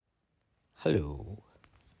Hello.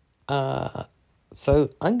 So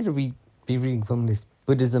I'm going to be reading from this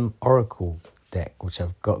Buddhism Oracle deck, which I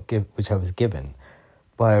was given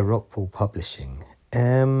by Rockpool Publishing.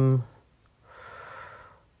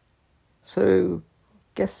 So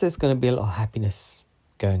guess there's going to be a lot of happiness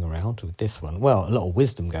going around with this one. Well, a lot of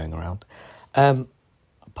wisdom going around.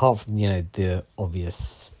 Apart from the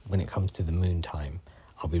obvious when it comes to the moon time,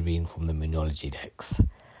 I'll be reading from the Moonology decks.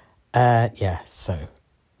 So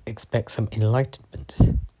expect some enlightenment.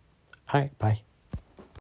 All right, bye.